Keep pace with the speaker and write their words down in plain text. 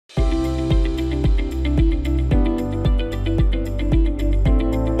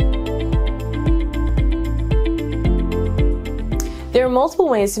There are multiple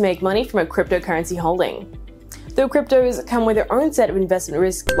ways to make money from a cryptocurrency holding. Though cryptos come with their own set of investment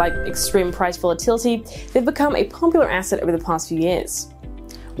risks like extreme price volatility, they've become a popular asset over the past few years.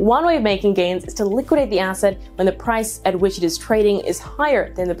 One way of making gains is to liquidate the asset when the price at which it is trading is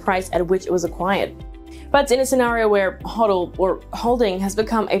higher than the price at which it was acquired. But in a scenario where HODL or holding has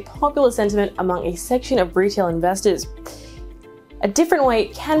become a popular sentiment among a section of retail investors, a different way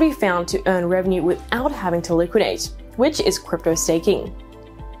can be found to earn revenue without having to liquidate, which is crypto staking.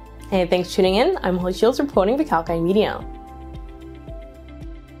 Hey, thanks for tuning in. I'm Holly Shields reporting for Kalkai Media.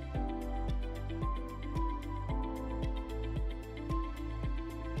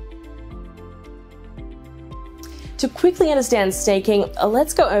 To quickly understand staking,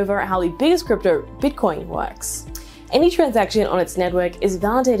 let's go over how the biggest crypto, Bitcoin, works. Any transaction on its network is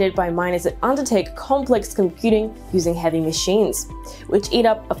validated by miners that undertake complex computing using heavy machines, which eat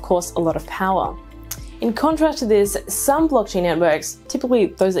up, of course, a lot of power. In contrast to this, some blockchain networks, typically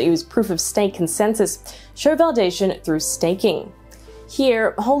those that use proof-of-stake consensus, show validation through staking.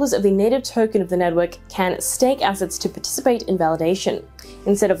 Here, holders of the native token of the network can stake assets to participate in validation.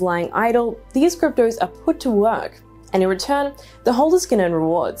 Instead of lying idle, these cryptos are put to work, and in return, the holders can earn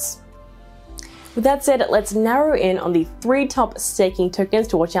rewards. With that said, let's narrow in on the 3 top staking tokens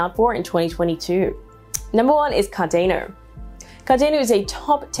to watch out for in 2022. Number 1 is Cardano. Cardano is a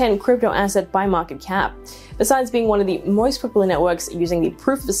top 10 crypto asset by market cap, besides being one of the most popular networks using the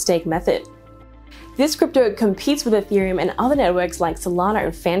proof-of-stake method. This crypto competes with Ethereum and other networks like Solana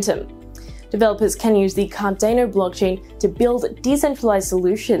and Phantom. Developers can use the Cardano blockchain to build decentralized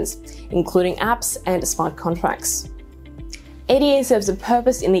solutions, including apps and smart contracts. ADA serves a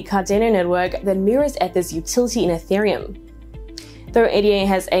purpose in the Cardano network that mirrors Ether's utility in Ethereum. Though ADA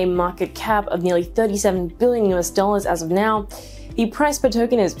has a market cap of nearly $37 billion as of now, the price per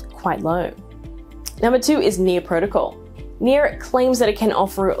token is quite low. Number 2 is Near Protocol. Near claims that it can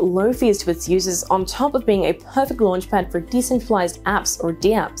offer low fees to its users on top of being a perfect launchpad for decentralized apps or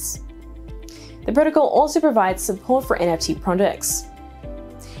dApps. The protocol also provides support for NFT projects.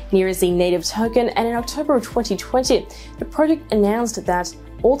 Near is the native token, and in October of 2020, the project announced that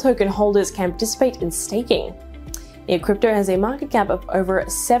all token holders can participate in staking. Near Crypto has a market cap of over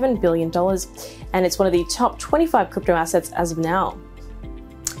 $7 billion, and it's one of the top 25 crypto assets as of now.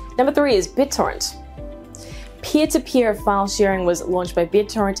 Number 3 is BitTorrent. Peer-to-peer file sharing was launched by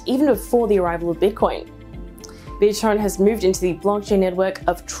BitTorrent even before the arrival of Bitcoin. BitTorrent has moved into the blockchain network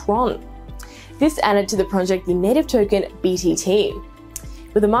of Tron. This added to the project the native token BTT.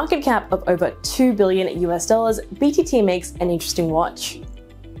 With a market cap of over $2 billion, BTT makes an interesting watch.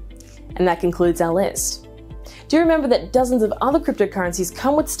 And that concludes our list. Do remember that dozens of other cryptocurrencies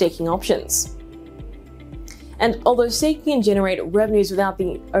come with staking options. And although staking can generate revenues without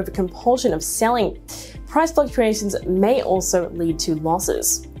the overcompulsion of selling, price fluctuations may also lead to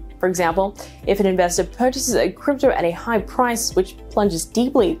losses. For example, if an investor purchases a crypto at a high price which plunges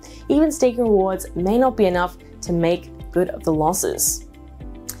deeply, even staking rewards may not be enough to make good of the losses.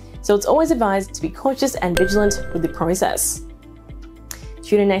 So it's always advised to be cautious and vigilant with the process.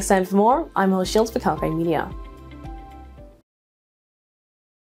 Tune in next time for more. I'm Holly Shields for Kalkai Media.